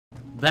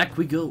back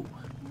we go.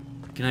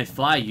 Can I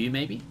fire you,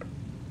 maybe?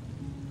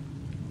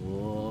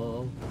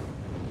 Whoa.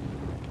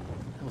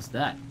 What was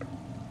that?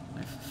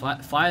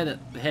 Fire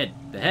the head.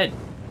 The head.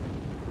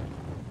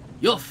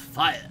 You're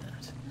fired.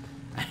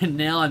 And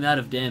now I'm out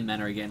of damn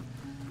mana again.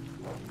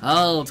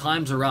 Oh,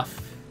 times are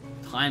rough.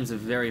 Times are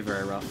very,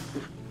 very rough.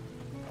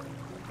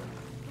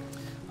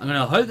 I'm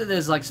gonna hope that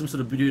there's like some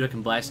sort of dude I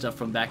can buy stuff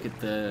from back at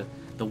the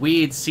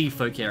weird sea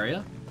folk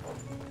area.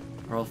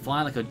 Or I'll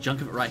find like a junk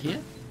of it right here.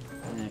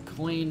 And a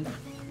coin.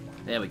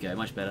 There we go,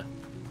 much better.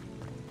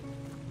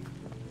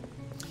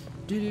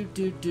 Do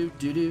do do do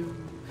do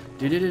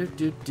do do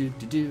do do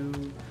do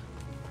do.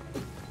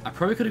 I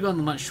probably could have gone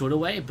the much shorter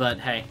way, but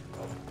hey.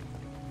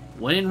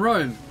 When in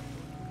Rome.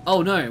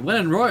 Oh no, when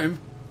in Rome.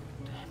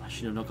 Damn, I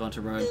should have not gone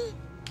to Rome.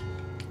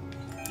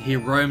 Here,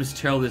 Rome's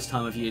terrible this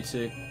time of year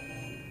too.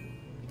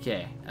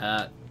 Okay,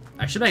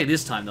 I should make it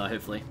this time though,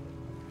 hopefully.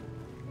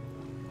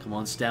 Come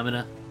on,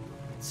 stamina.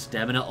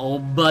 Stamina,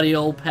 old buddy,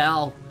 old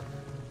pal.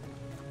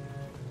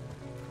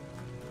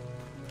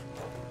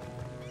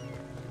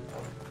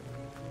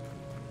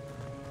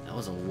 That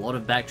was a lot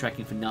of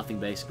backtracking for nothing,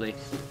 basically.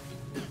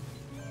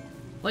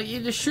 Like,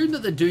 you'd assume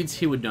that the dudes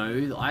here would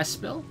know the ice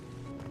spell.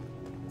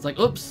 It's like,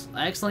 oops,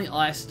 I accidentally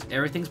iced,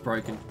 everything's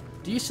broken.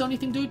 Do you sell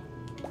anything, dude?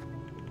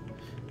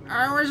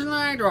 I was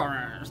late,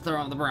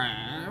 throw the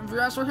brand,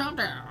 just for come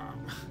down.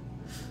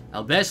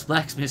 Our best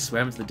blacksmith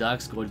swam into the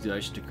dark scourge of the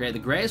ocean to create the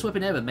greatest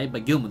weapon ever made by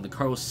Gilman, the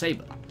coral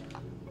saber.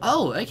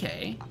 Oh,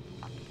 okay.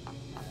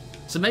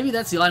 So maybe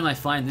that's the item I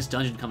find in this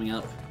dungeon coming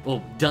up.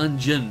 Well,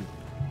 dungeon,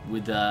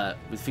 with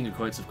finger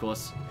quotes, of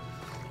course.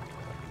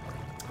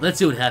 Let's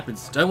see what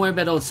happens. Don't worry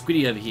about old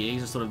Squiddy over here.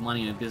 He's just sort of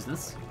minding his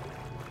business.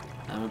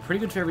 We're pretty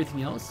good for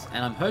everything else,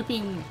 and I'm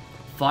hoping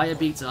fire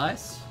beats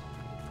ice.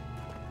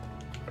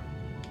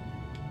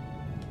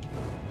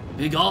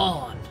 Be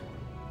gone!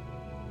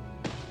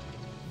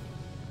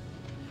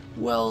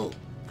 Well,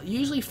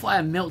 usually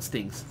fire melts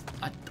things.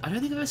 I don't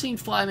think I've ever seen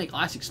fire make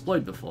ice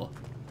explode before.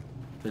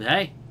 But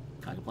hey,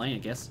 can't complain, I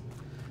guess.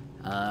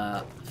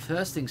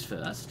 First things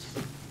first.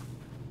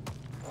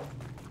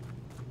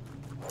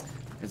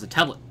 There's a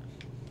tablet.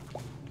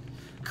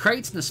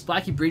 Crates and a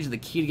spiky bridge are the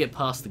key to get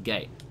past the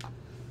gate.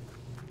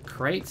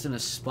 Crates and a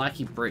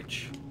spiky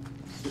bridge.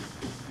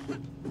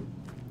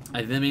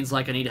 That means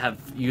like I need to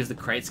use the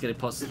crates to get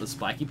past the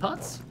spiky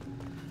parts.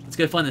 Let's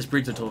go find this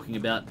bridge they're talking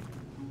about.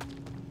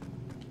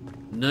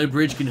 No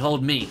bridge can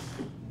hold me.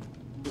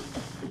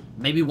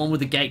 Maybe one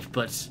with a gate,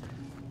 but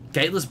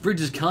gateless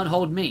bridges can't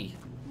hold me.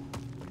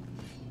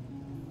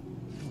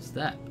 What's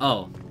that?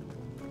 Oh.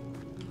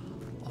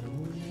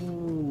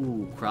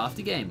 Oh,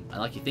 crafty game. I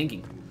like your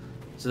thinking.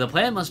 So the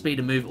plan must be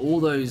to move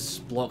all those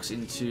blocks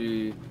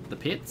into the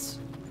pits.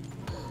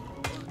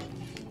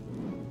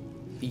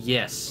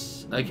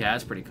 Yes. Okay,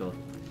 that's pretty cool.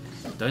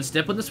 Don't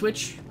step on the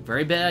switch.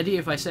 Very bad idea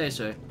if I say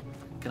so.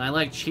 Can I,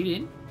 like, cheat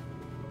in?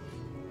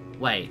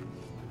 Wait.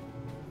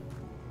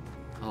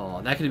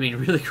 Oh, that could have been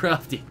really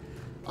crafty.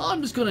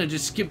 I'm just gonna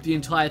skip the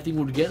entire thing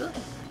altogether.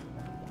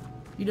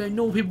 You know,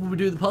 normal people would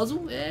do the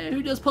puzzle. Yeah,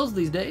 who does puzzle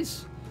these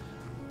days?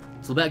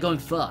 It's all about going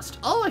fast.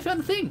 Oh, I found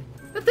the thing!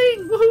 The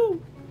thing!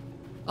 Woohoo!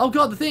 Oh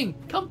god, the thing!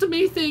 Come to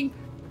me, thing!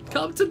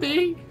 Come to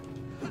me!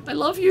 I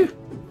love you!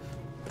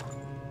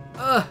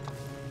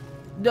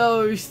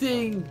 No,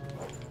 thing!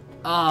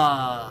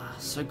 Ah,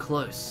 so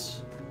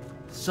close.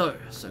 So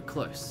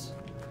close.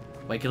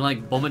 Wait, can I,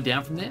 like, bomb it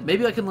down from there?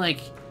 Maybe I can,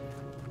 like,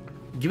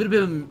 give it a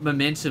bit of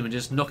momentum and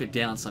just knock it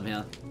down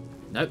somehow.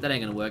 Nope, that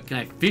ain't gonna work. Can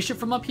I fish it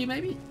from up here,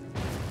 maybe?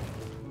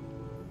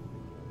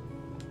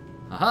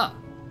 Aha!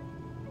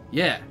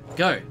 Yeah,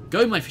 go.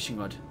 Go, my fishing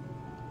rod.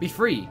 Be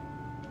free.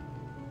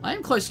 I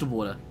am close to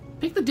water.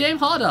 Pick the damn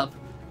heart up.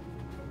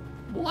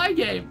 Why,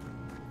 game?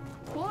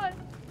 What?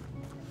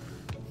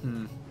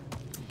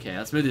 Okay,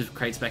 let's move these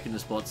crates back into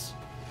spots.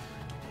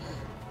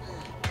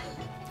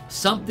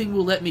 Something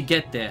will let me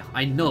get there.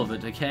 I know of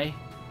it, okay?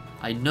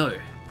 I know.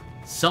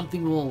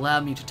 Something will allow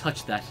me to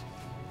touch that.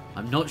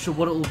 I'm not sure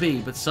what it will be,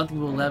 but something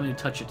will allow me to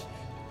touch it.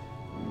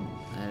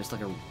 There's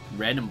like a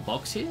random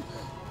box here.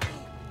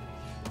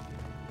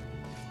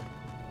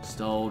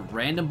 Just old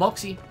random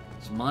boxy.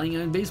 Just mining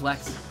your own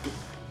beeswax.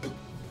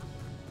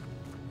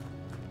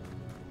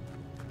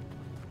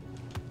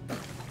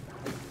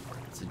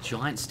 It's a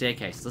giant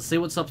staircase. Let's see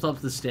what's up top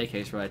of the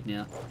staircase right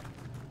now.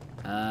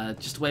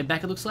 Just way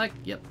back it looks like?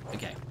 Yep,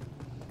 okay.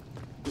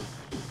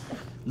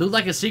 Looked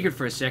like a secret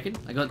for a second.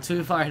 I got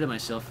too far ahead of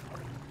myself.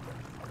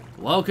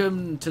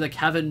 Welcome to the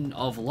cavern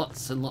of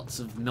lots and lots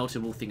of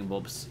meltable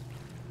thingamabobs.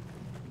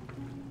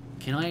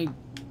 I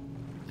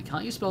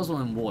can't use spells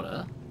while in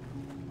water.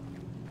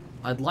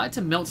 I'd like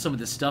to melt some of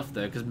this stuff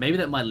though, because maybe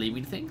that might lead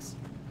me to things.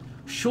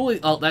 Surely,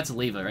 oh, that's a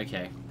lever,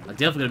 okay. I'm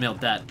definitely gonna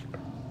melt that.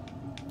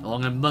 Oh,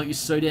 I'm gonna melt you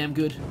so damn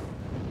good.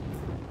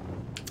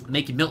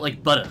 Make you melt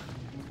like butter.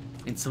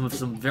 In some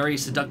very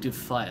seductive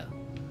fire.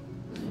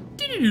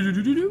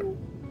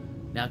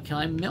 Now, can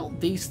I melt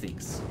these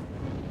things?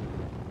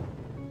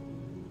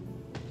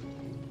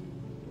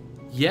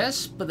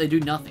 Yes, but they do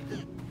nothing.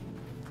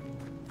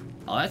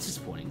 Oh, that's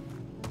disappointing.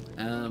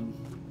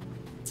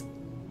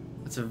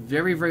 It's a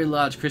very, very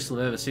large crystal.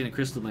 I've ever seen a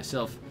crystal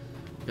myself.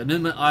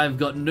 I've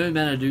got no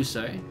mana to do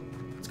so.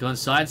 Let's go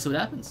inside and see what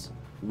happens.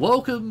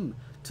 Welcome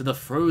to the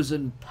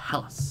Frozen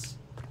Palace.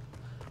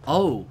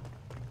 Oh.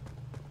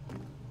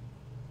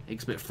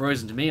 It's a bit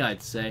frozen to me,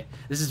 I'd say.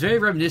 This is very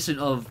reminiscent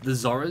of the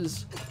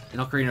Zoras in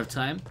Ocarina of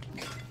Time.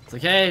 It's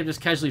like, hey, I'm just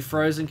casually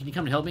frozen. Can you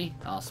come and help me?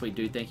 Oh, sweet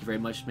dude. Thank you very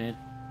much, man.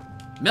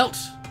 Melt!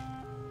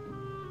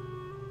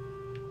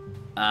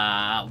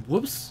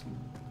 Whoops.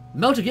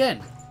 Melt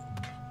again.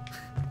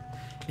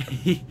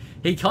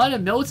 he kind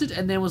of melted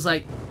and then was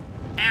like,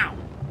 ow.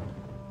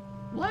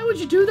 Why would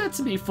you do that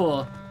to me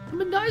for? I'm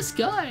a nice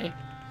guy.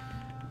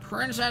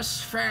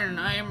 Princess Finn,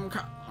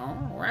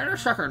 oh, wait a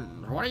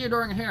second. What are you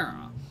doing here?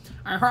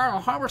 I heard a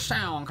horrible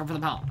sound come from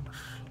the palace.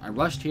 I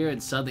rushed here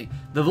and suddenly...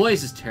 The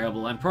voice is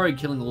terrible. I'm probably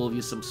killing all of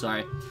you, so I'm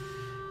sorry.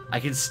 I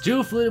can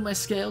still feel it in my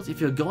scales.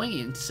 If you're going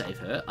in to save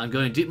her, I'm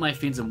going to dip my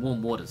fins in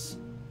warm waters.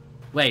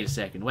 Wait a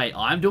second. Wait,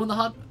 I'm doing the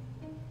hard...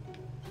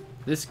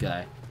 This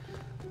guy.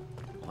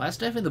 Well, that's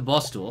definitely the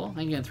boss door. I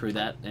can get through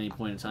that at any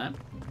point in time.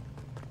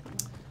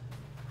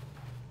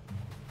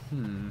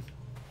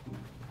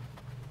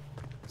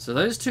 So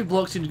those two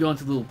blocks need to go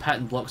into little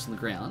pattern blocks on the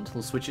ground.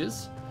 Little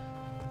switches.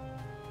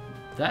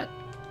 That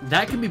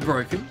can be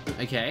broken.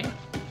 Okay.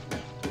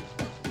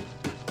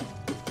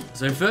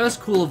 So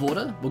first, Cool of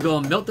Water. We'll go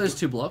and melt those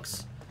two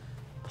blocks.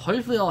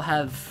 Hopefully I'll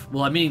have...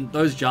 Well, I mean,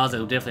 those jars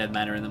will definitely have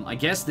mana in them. I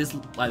guess this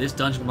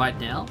dungeon right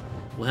now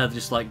will have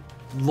just, like,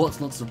 lots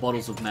and lots of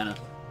bottles of mana.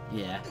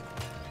 Yeah.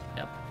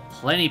 Yep.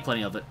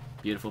 Plenty of it.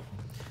 Beautiful.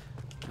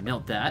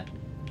 Melt that.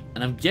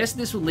 And I'm guessing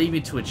this will lead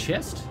me to a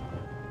chest.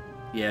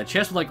 Yeah, a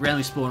chest will, like,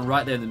 randomly spawn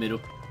right there in the middle.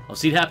 I'll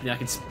see it happening.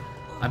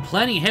 I'm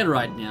planning ahead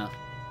right now.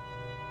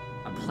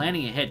 I'm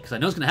planning ahead, because I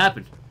know it's going to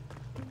happen.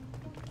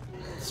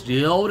 It's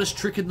the oldest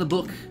trick in the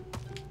book.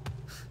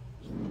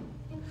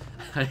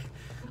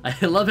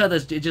 I love how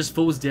it just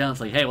falls down. It's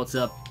like, hey, what's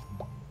up?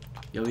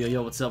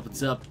 Yo, what's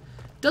up?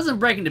 Doesn't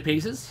break into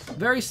pieces.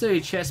 Very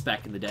sturdy chests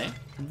back in the day.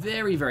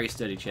 Very, very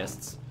sturdy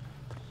chests.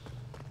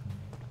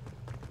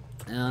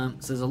 So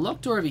there's a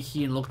locked door over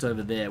here and locked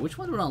over there. Which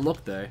one would I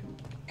unlock, though?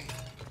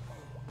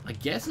 I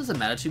guess it doesn't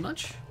matter too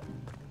much.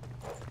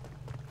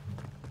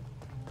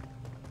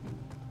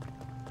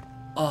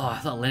 Oh, I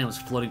thought land was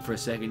floating for a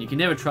second. You can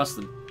never trust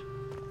them.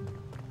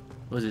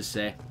 What does this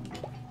say?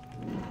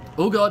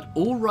 Oh god,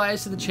 all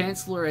rise to the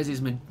Chancellor as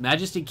His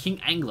Majesty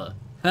King Angler.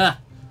 Ha!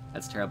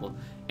 That's terrible.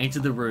 Enter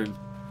the room.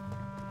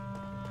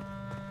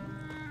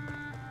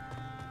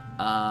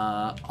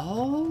 Oh!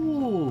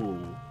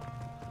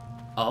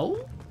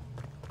 Oh?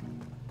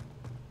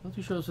 Not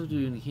too sure what to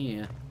do in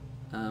here.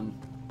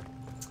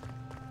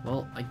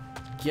 Well, I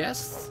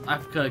guess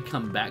I've got to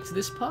come back to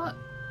this part.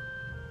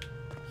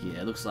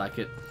 Yeah, looks like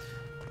it.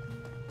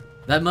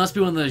 That must be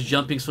one of those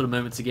jumping sort of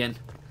moments again.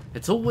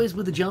 It's always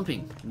with the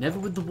jumping, never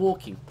with the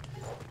walking.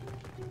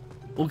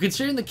 Well,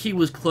 considering the key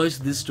was close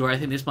to this door, I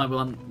think this might be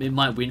one. It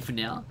might win for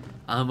now.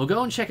 We'll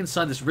go and check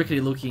inside this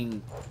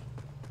rickety-looking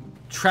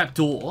trap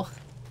door.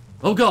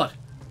 Oh god,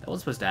 that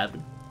wasn't supposed to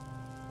happen.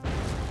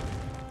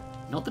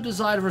 Not the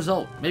desired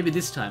result. Maybe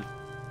this time.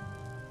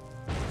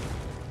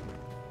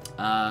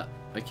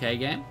 Okay,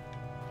 game.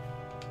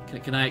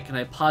 Can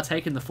I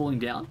partake in the falling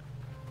down?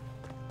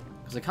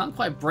 Because I can't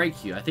quite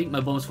break you. I think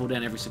my bombs fall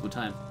down every single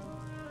time.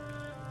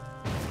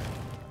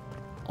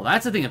 Oh,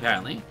 that's a thing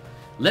apparently.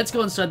 Let's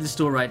go inside this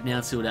door right now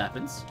and see what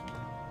happens.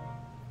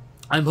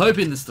 I'm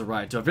hoping this is the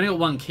right door. I've only got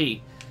one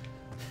key.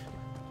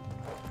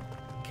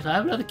 Can I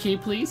have another key,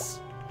 please?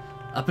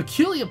 A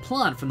peculiar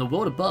plant from the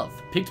world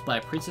above, picked by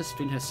Princess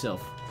Finn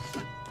herself.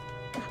 You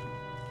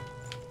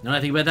know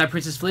anything about that,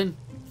 Princess Finn?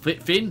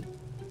 Finn?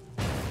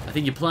 I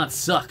think your plant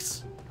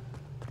sucks.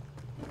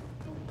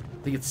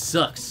 I think it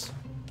sucks.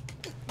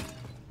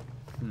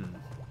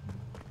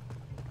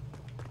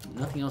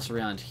 Nothing else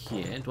around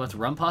here. Do I have to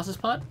run past this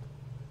part?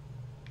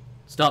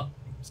 Stop.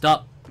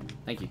 Stop.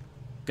 Thank you.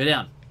 Go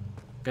down.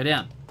 Go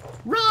down.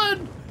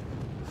 Run!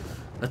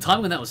 The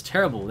time when that was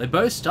terrible. They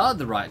both started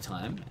the right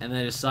time, and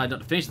they decided not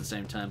to finish at the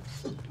same time.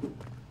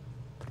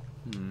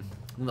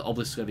 The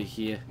obelisk over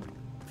here.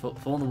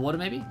 Fall in the water,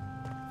 maybe?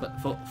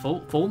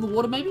 Fall in the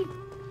water, maybe?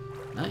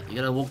 No, you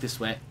gotta walk this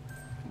way.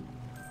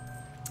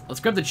 Let's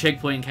grab the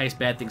checkpoint in case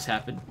bad things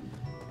happen.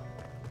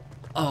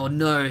 Oh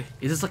no,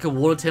 is this like a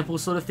water temple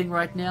sort of thing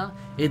right now?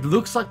 It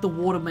looks like the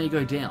water may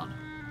go down.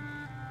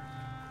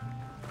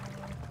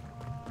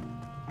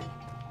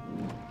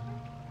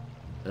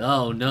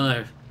 Oh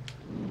no.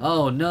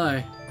 Oh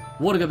no.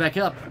 Water, go back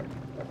up.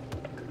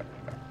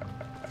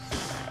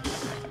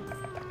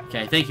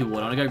 Okay, thank you,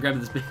 water. I'm gonna go grab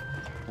this bit.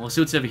 We'll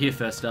see what's over here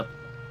first up.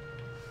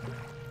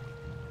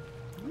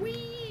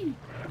 Whee!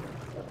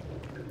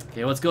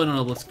 Okay, what's going on,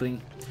 obelisk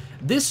thing?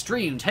 This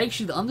stream takes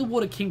you to the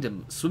underwater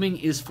kingdom. Swimming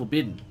is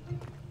forbidden.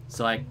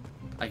 So I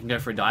can go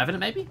for a dive in it,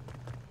 maybe?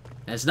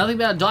 There's nothing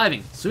about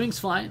diving. Swimming's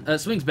fine.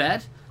 Swimming's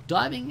bad.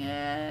 Diving,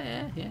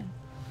 yeah.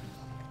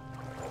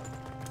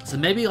 So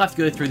maybe I'll have to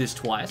go through this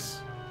twice.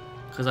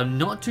 Because I'm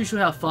not too sure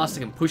how fast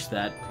I can push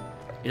that.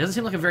 It doesn't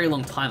seem like a very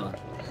long timer.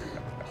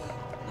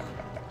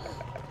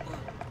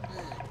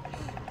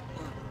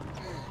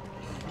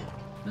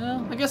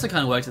 Well, I guess it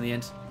kind of worked in the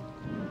end.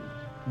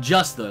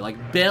 Just though,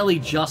 like barely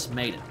just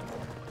made it.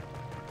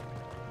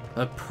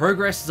 But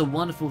progress is a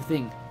wonderful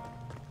thing.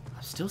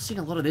 I'm still seeing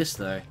a lot of this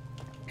though.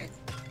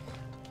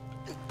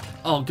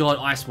 Oh god,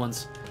 ice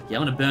ones. Yeah,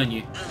 I'm gonna burn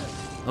you.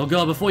 Oh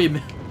god, before you...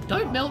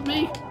 Don't melt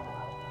me!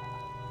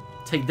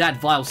 Take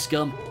that, vile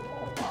scum.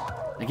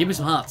 Now give me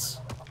some hearts.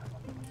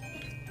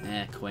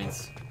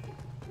 Coins.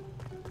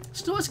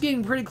 Still it's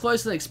getting pretty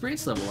close to the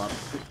experience level up.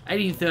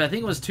 1830, I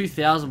think it was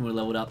 2000 when we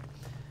leveled up.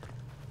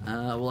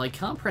 Well, I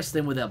can't press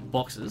them without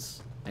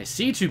boxes. I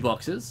see 2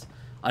 boxes.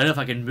 I don't know if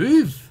I can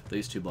move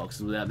these 2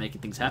 boxes without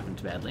making things happen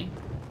too badly.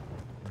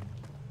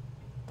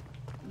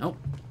 Nope.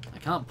 I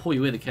can't pull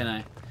you either, can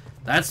I?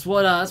 That's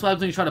what happens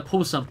when you try to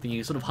pull something.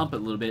 You sort of hump it a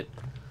little bit.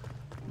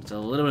 So a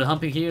little bit of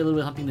humping here, a little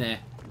bit of humping there.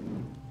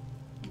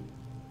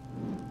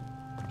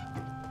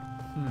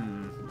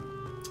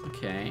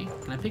 Okay.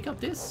 Can I pick up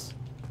this?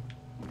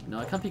 No,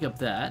 I can't pick up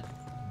that.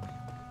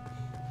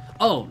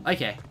 Oh,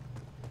 okay.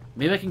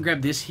 Maybe I can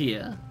grab this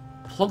here,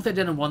 plonk that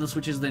down on one of the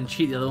switches, then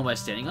cheat the other one by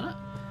standing on it.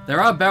 There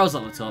are barrels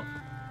on the top,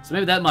 so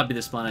maybe that might be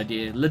the smart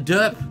idea. Le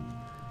derp!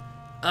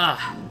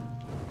 Ah!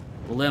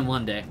 We'll learn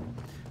one day.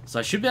 So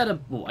I should be able to...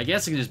 Well, I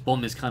guess I can just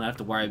bomb this, kind of have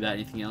to worry about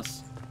anything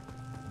else.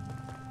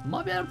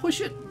 Might be able to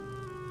push it.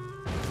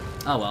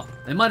 Oh well.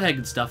 They might have had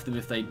good stuff in them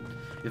if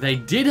they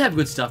did have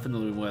good stuff in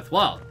them, it would have been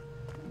worthwhile.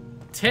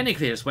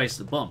 Technically, I just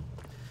wasted the bomb.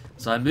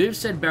 So I moved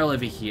said barrel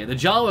over here. The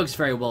jar works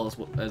very well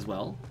as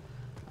well.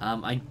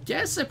 I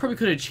guess I probably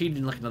could have cheated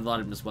in like another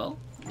item as well.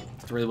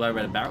 To really worry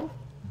about a barrel.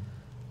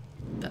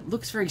 That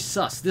looks very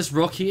sus. This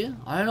rock here,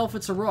 I don't know if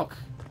it's a rock.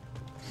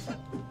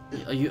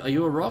 Are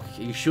you a rock?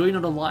 Are you sure you're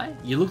not a lie?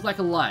 You look like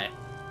a lie.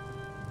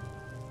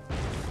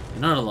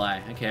 You're not a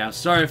lie. Okay, I'm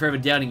sorry for ever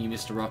doubting you,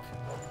 Mr. Rock.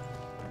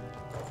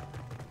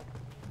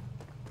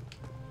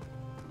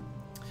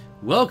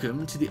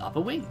 Welcome to the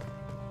upper wing.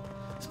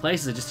 This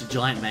place is just a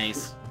giant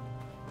maze.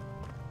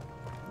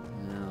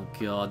 Oh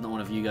god, not one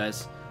of you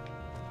guys.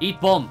 Eat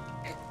bomb.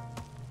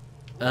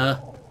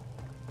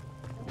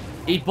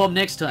 Eat bomb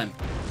next time.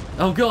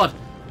 Oh god.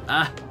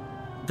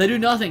 They do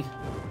nothing.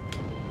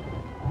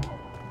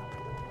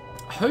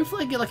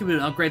 Hopefully I get like a bit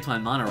of an upgrade to my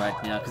mana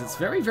right now, because it's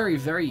very, very,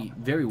 very,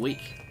 very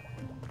weak.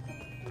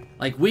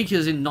 Like, weak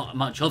as in not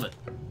much of it.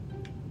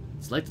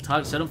 Select the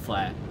target, set on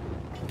fire.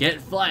 Get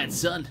fired,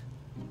 son.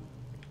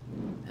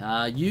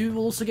 You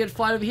also get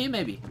fired over here,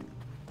 maybe.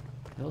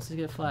 You also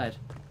get fired.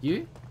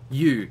 You?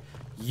 You.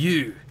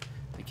 You.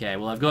 Okay,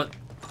 well, I've got...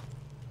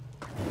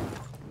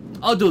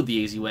 I'll do it the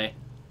easy way.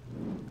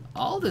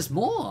 Oh, there's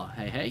more.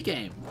 Hey, hey,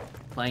 game.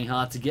 Playing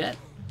hard to get.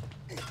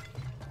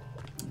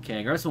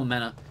 Okay, grab some more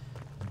mana.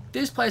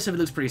 This place over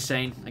looks pretty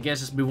sane. I guess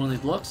just move one of these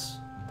blocks.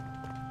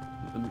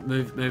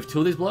 Move 2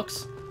 of these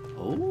blocks.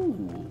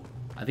 Oh,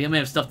 I think I may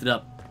have stuffed it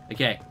up.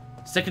 Okay,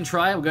 second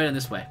try, we'll go down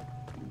this way.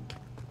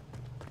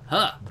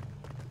 Huh.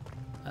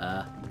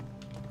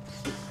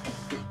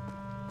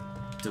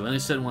 Do only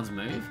certain ones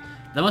move?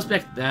 That must be...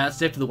 That's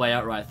definitely the way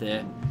out right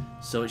there.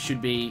 So it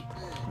should be...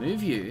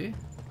 Move you.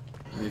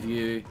 Move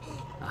you.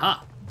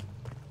 Aha.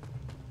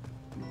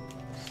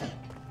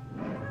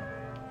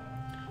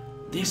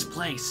 This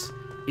place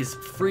is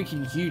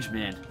freaking huge,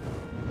 man.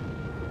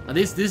 Now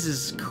this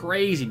is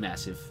crazy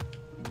massive.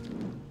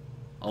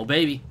 Oh,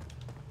 baby.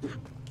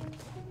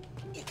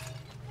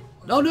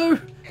 Oh, no!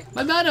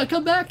 My mana,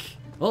 come back!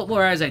 Well,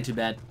 more arrows ain't too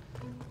bad.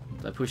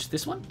 Do I push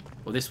this one?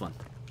 Or this one?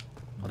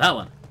 Or that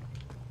one?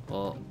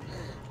 Or...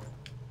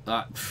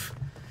 Alright.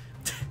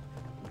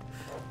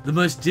 The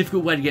most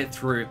difficult way to get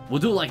through. We'll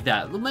do it like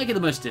that. We'll make it the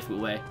most difficult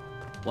way.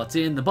 What's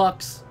in the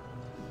box?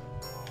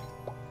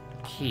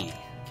 Key.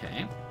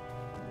 Okay.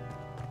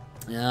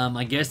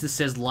 I guess this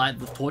says light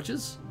the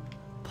torches.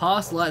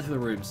 Pass light through the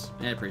rooms.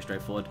 Yeah, pretty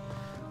straightforward.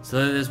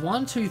 So there's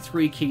 1, 2,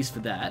 3 keys for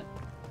that.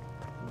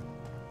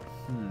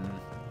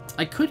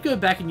 I could go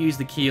back and use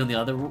the key on the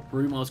other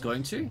room I was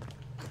going to.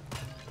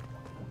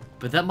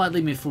 But that might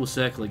leave me full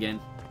circle again.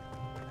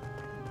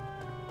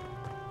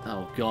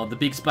 Oh god, the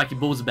big spiky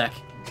balls are back.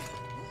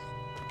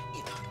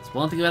 That's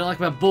one thing I don't like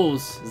about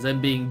balls, is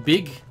them being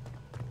big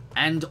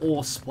and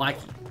or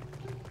spiky.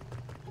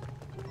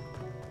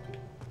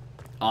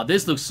 Oh,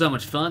 this looks so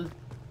much fun.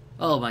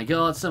 Oh my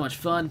god, so much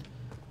fun.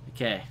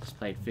 Okay, this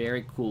played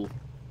very cool.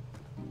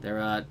 There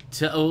are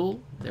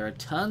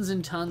tons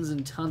and tons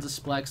and tons of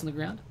spikes on the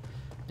ground.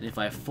 And if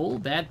I fall,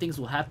 bad things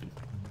will happen.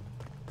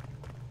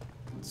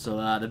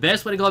 So the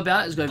best way to go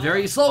about it is go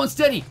very slow and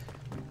steady.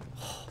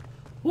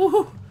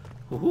 Woohoo!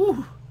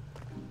 Woohoo!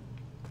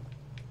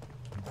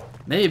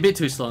 Maybe a bit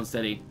too slow and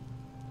steady.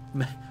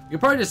 You could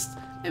probably just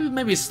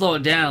maybe slow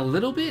it down a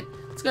little bit.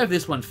 Let's go for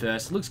this one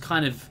first. It looks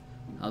kind of,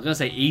 I was gonna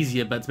say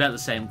easier, but it's about the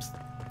same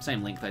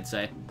length, I'd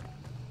say.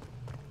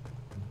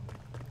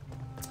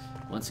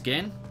 Once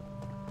again,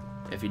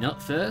 if you're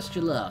not first,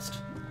 you're last.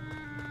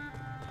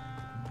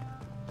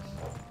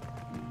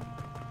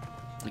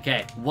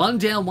 Okay, 1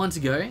 down, 1 to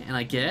go, and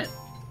I get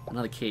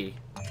another key.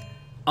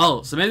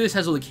 Oh, so maybe this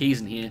has all the keys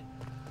in here.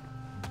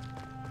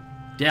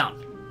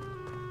 Down.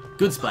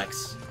 Good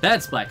spikes.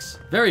 Bad spikes.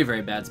 Very,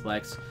 very bad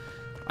spikes.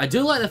 I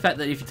do like the fact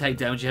that if you take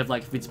damage, you have,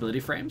 like, invincibility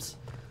frames.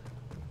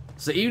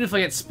 So even if I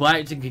get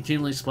spiked and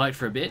continually spiked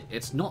for a bit,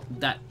 it's not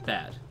that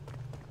bad.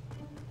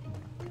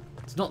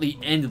 It's not the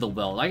end of the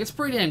world. Like, it's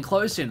pretty damn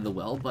close to the end of the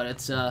world, but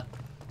it's,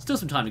 still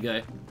some time to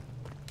go.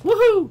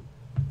 Woohoo!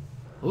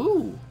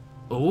 Ooh.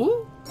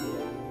 Ooh?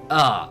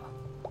 Ah.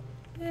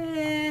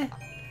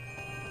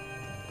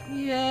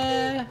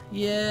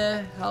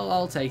 Yeah,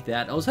 I'll take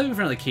that. I was hoping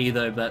for another key,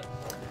 though, but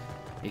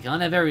you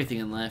can't have everything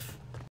in life.